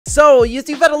So, you've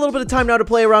had a little bit of time now to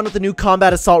play around with the new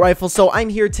Combat Assault Rifle, so I'm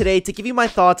here today to give you my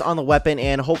thoughts on the weapon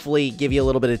and hopefully give you a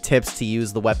little bit of tips to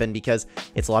use the weapon because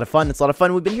it's a lot of fun.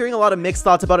 We've been hearing a lot of mixed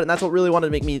thoughts about it, and that's what really wanted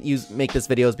to make me make this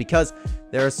video is because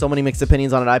there are so many mixed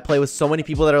opinions on it. I play with so many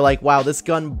people that are like, wow, this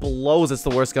gun blows, it's the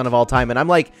worst gun of all time, and I'm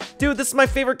like, dude, this is my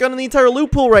favorite gun in the entire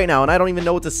loot pool right now, and I don't even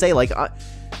know what to say. Like,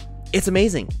 it's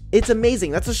amazing. It's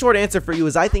amazing. That's a short answer for you,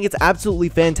 is I think it's absolutely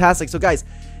fantastic. So guys,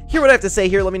 hear what I have to say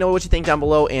here. Let me know what you think down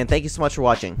below, and thank you so much for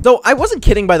watching. Though, I wasn't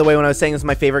kidding, by the way, when I was saying this is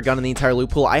my favorite gun in the entire loot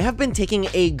pool. I have been taking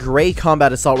a gray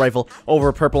Combat Assault Rifle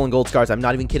over purple and gold scars. I'm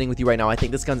not even kidding with you right now. I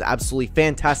think this gun's absolutely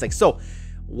fantastic. So,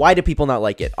 why do people not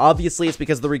like it? Obviously, it's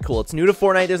because of the recoil. It's new to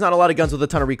Fortnite. There's not a lot of guns with a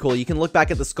ton of recoil. You can look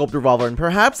back at the scoped revolver, and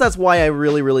perhaps that's why I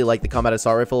really like the Combat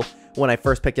Assault Rifle when I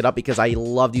first picked it up, because I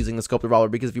loved using the scoped revolver.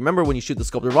 Because if you remember, when you shoot the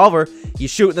scoped revolver, you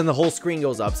shoot, and then the whole screen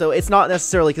goes up. So, it's not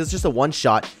necessarily, because it's just a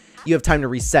one-shot, you have time to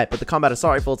reset. But the Combat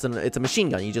Assault Rifle, it's a machine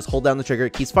gun. You just hold down the trigger,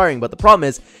 it keeps firing. But the problem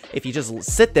is, if you just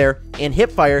sit there and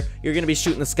hip fire, you're going to be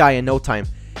shooting the sky in no time.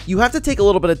 You have to take a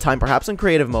little bit of time, perhaps in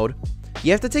creative mode.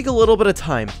 You have to take a little bit of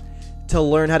time to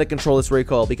learn how to control this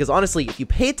recoil, because honestly, if you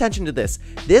pay attention to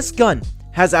this gun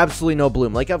has absolutely no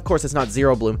bloom. Like, of course, it's not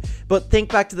zero bloom, but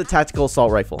think back to the Tactical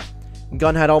Assault Rifle.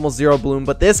 Gun had almost zero bloom,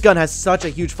 but this gun has such a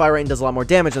huge fire rate and does a lot more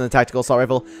damage than the Tactical Assault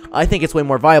Rifle. I think it's way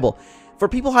more viable. For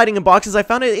people hiding in boxes, I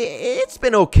found it's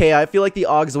been okay. I feel like the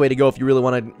AUG's the way to go if you really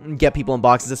want to get people in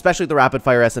boxes, especially with the rapid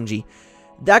fire SMG.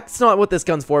 That's not what this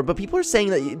gun's for, but people are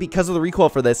saying that because of the recoil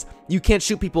for this, you can't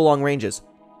shoot people long ranges.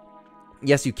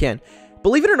 Yes, you can.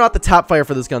 Believe it or not, the tap fire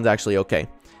for this gun's actually okay.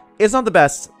 It's not the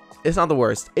best. It's not the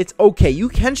worst. It's okay. You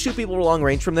can shoot people long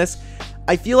range from this.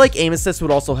 I feel like aim assist would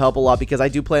also help a lot because I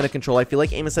do play on a control. I feel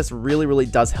like aim assist really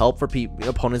does help for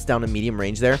opponents down in medium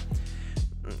range there.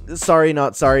 Sorry,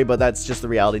 not sorry, but that's just the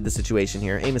reality of the situation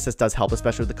here. Aim assist does help,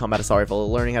 especially with the Combat Assault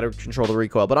Rifle, learning how to control the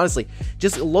recoil. But honestly,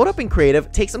 just load up in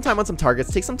creative, take some time on some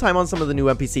targets, take some time on some of the new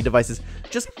NPC devices,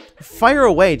 just fire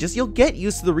away. You'll get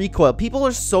used to the recoil. People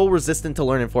are so resistant to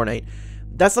learn in Fortnite.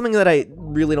 That's something that I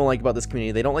really don't like about this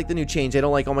community. They don't like the new change. They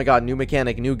don't like, oh my god, new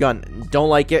mechanic, new gun. Don't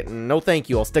like it. No thank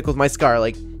you. I'll stick with my scar.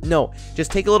 Like, no.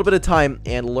 Just take a little bit of time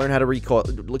and learn how to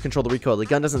control the recoil. The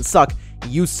gun doesn't suck.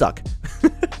 You suck.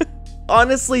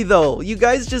 Honestly, though, you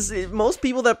guys most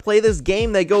people that play this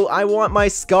game, they go, I want my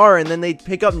scar, and then they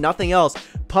pick up nothing else.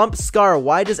 Pump scar.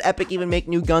 Why does Epic even make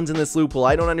new guns in this loophole?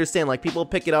 I don't understand. Like, people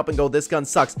pick it up and go, this gun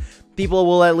sucks. People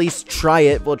will at least try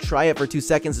it. Will try it for 2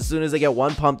 seconds. As soon as they get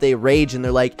one pump, they rage, and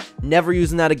they're like, never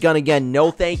using that gun again.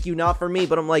 No, thank you, not for me.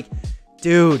 But I'm like,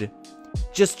 dude,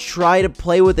 just try to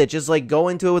play with it. Just like go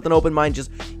into it with an open mind.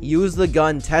 Just use the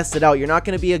gun, test it out. You're not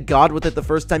going to be a god with it the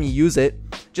first time you use it.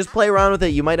 Just play around with it.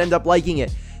 You might end up liking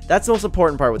it. That's the most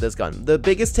important part with this gun. The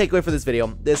biggest takeaway for this video,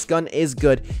 this gun is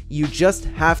good. You just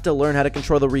have to learn how to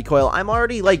control the recoil. I'm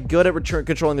already like good at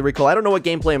controlling the recoil. I don't know what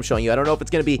gameplay I'm showing you. I don't know if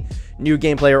it's going to be new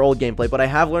gameplay or old gameplay, but I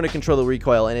have learned to control the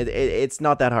recoil, and it's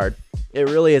not that hard. It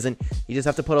really isn't. You just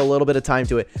have to put a little bit of time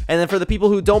to it. And then for the people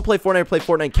who don't play Fortnite or play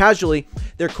Fortnite casually,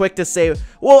 they're quick to say,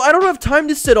 well, I don't have time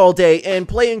to sit all day and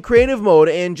play in creative mode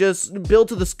and just build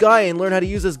to the sky and learn how to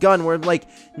use this gun. Where I'm like,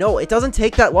 no, it doesn't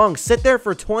take that long. Sit there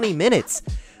for 20 minutes.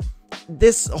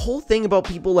 This whole thing about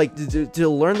people like to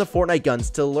learn the Fortnite guns,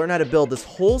 to learn how to build, this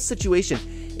whole situation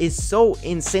is so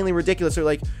insanely ridiculous. They're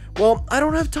like, well, I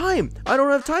don't have time. I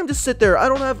don't have time to sit there.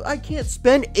 I can't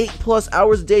spend 8+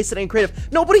 hours a day sitting in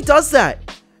creative. Nobody does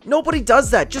that. Nobody does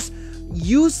that. Just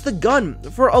use the gun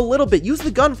for a little bit. Use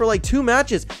the gun for like 2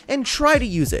 matches and try to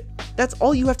use it. That's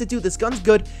all you have to do. This gun's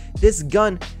good. This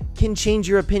gun can change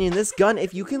your opinion. This gun,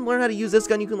 if you can learn how to use this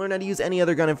gun, you can learn how to use any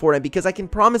other gun in Fortnite, because I can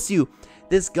promise you,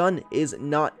 this gun is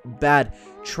not bad.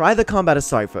 Try the Combat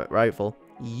Assault Rifle.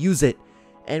 Use it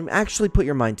and actually put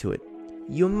your mind to it.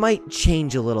 You might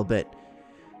change a little bit.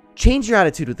 Change your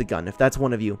attitude with the gun if that's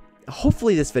one of you.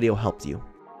 Hopefully this video helped you.